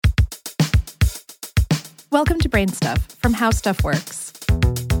Welcome to Brain Stuff from How Stuff Works.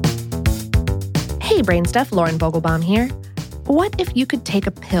 Hey, Brain Stuff, Lauren Vogelbaum here. What if you could take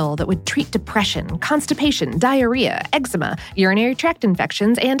a pill that would treat depression, constipation, diarrhea, eczema, urinary tract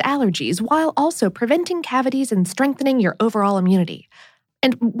infections, and allergies while also preventing cavities and strengthening your overall immunity?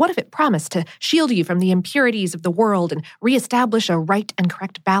 And what if it promised to shield you from the impurities of the world and reestablish a right and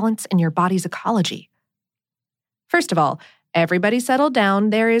correct balance in your body's ecology? First of all, everybody settle down.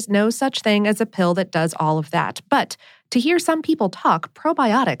 There is no such thing as a pill that does all of that. But to hear some people talk,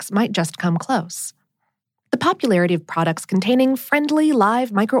 probiotics might just come close. The popularity of products containing friendly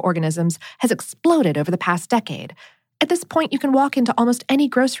live microorganisms has exploded over the past decade. At this point, you can walk into almost any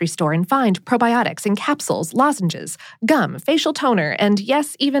grocery store and find probiotics in capsules, lozenges, gum, facial toner, and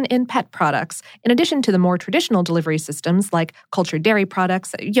yes, even in pet products, in addition to the more traditional delivery systems like cultured dairy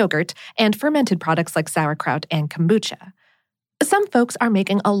products, yogurt, and fermented products like sauerkraut and kombucha. Some folks are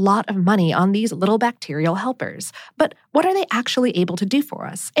making a lot of money on these little bacterial helpers, but what are they actually able to do for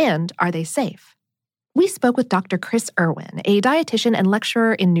us, and are they safe? We spoke with Dr. Chris Irwin, a dietitian and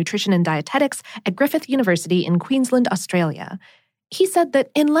lecturer in nutrition and dietetics at Griffith University in Queensland, Australia. He said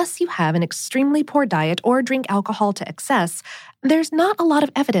that unless you have an extremely poor diet or drink alcohol to excess, there's not a lot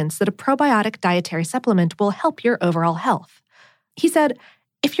of evidence that a probiotic dietary supplement will help your overall health. He said,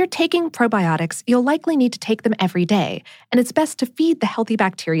 if you're taking probiotics, you'll likely need to take them every day, and it's best to feed the healthy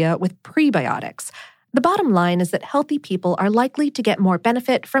bacteria with prebiotics. The bottom line is that healthy people are likely to get more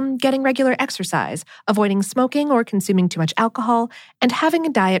benefit from getting regular exercise, avoiding smoking or consuming too much alcohol, and having a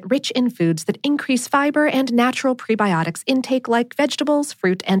diet rich in foods that increase fiber and natural prebiotics intake like vegetables,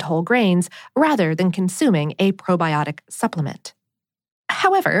 fruit, and whole grains, rather than consuming a probiotic supplement.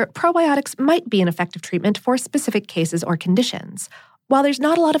 However, probiotics might be an effective treatment for specific cases or conditions. While there's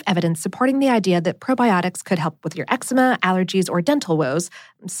not a lot of evidence supporting the idea that probiotics could help with your eczema, allergies, or dental woes,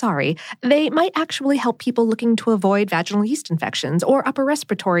 they might actually help people looking to avoid vaginal yeast infections or upper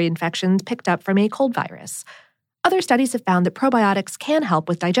respiratory infections picked up from a cold virus. Other studies have found that probiotics can help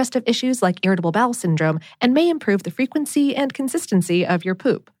with digestive issues like irritable bowel syndrome and may improve the frequency and consistency of your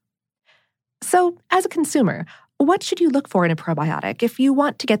poop. So, as a consumer, what should you look for in a probiotic if you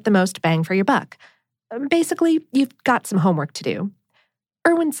want to get the most bang for your buck? Basically, you've got some homework to do.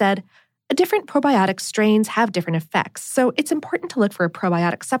 Irwin said, different probiotic strains have different effects, so it's important to look for a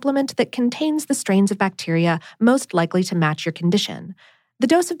probiotic supplement that contains the strains of bacteria most likely to match your condition. The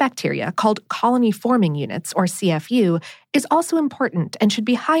dose of bacteria, called colony-forming units, or CFU, is also important and should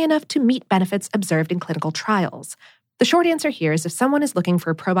be high enough to meet benefits observed in clinical trials. The short answer here is if someone is looking for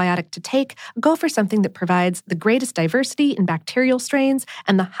a probiotic to take, go for something that provides the greatest diversity in bacterial strains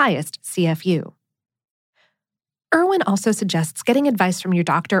and the highest CFU. Irwin also suggests getting advice from your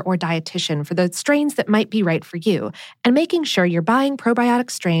doctor or dietitian for the strains that might be right for you, and making sure you're buying probiotic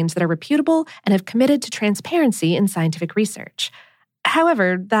strains that are reputable and have committed to transparency in scientific research.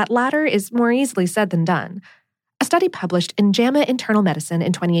 However, that latter is more easily said than done. A study published in JAMA Internal Medicine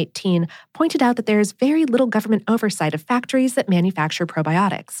in 2018 pointed out that there is very little government oversight of factories that manufacture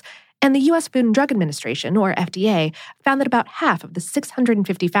probiotics, and the U.S. Food and Drug Administration, or FDA, found that about half of the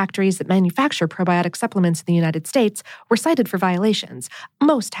 650 factories that manufacture probiotic supplements in the United States were cited for violations,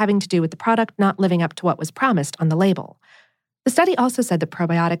 most having to do with the product not living up to what was promised on the label. The study also said that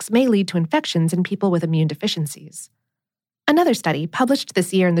probiotics may lead to infections in people with immune deficiencies. Another study, published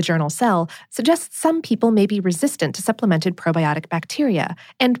this year in the journal Cell, suggests some people may be resistant to supplemented probiotic bacteria,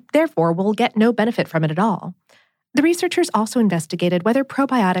 and therefore will get no benefit from it at all. The researchers also investigated whether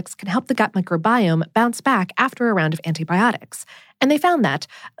probiotics can help the gut microbiome bounce back after a round of antibiotics, and they found that,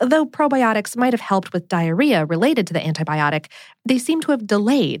 though probiotics might have helped with diarrhea related to the antibiotic, they seem to have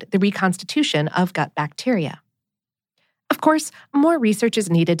delayed the reconstitution of gut bacteria. Of course, more research is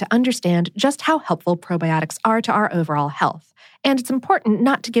needed to understand just how helpful probiotics are to our overall health, and it's important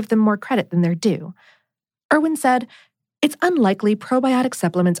not to give them more credit than they're due. Irwin said, it's unlikely probiotic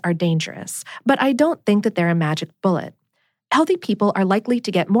supplements are dangerous, but I don't think that they're a magic bullet. Healthy people are likely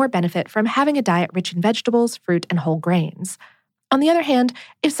to get more benefit from having a diet rich in vegetables, fruit, and whole grains. On the other hand,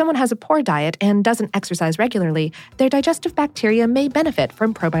 if someone has a poor diet and doesn't exercise regularly, their digestive bacteria may benefit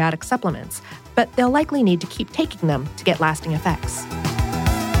from probiotic supplements, but they'll likely need to keep taking them to get lasting effects.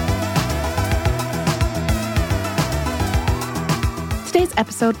 Today's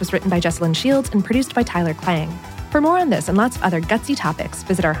episode was written by Jessalyn Shields and produced by Tyler Klang. For more on this and lots of other gutsy topics,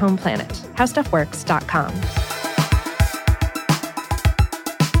 visit our home planet, howstuffworks.com.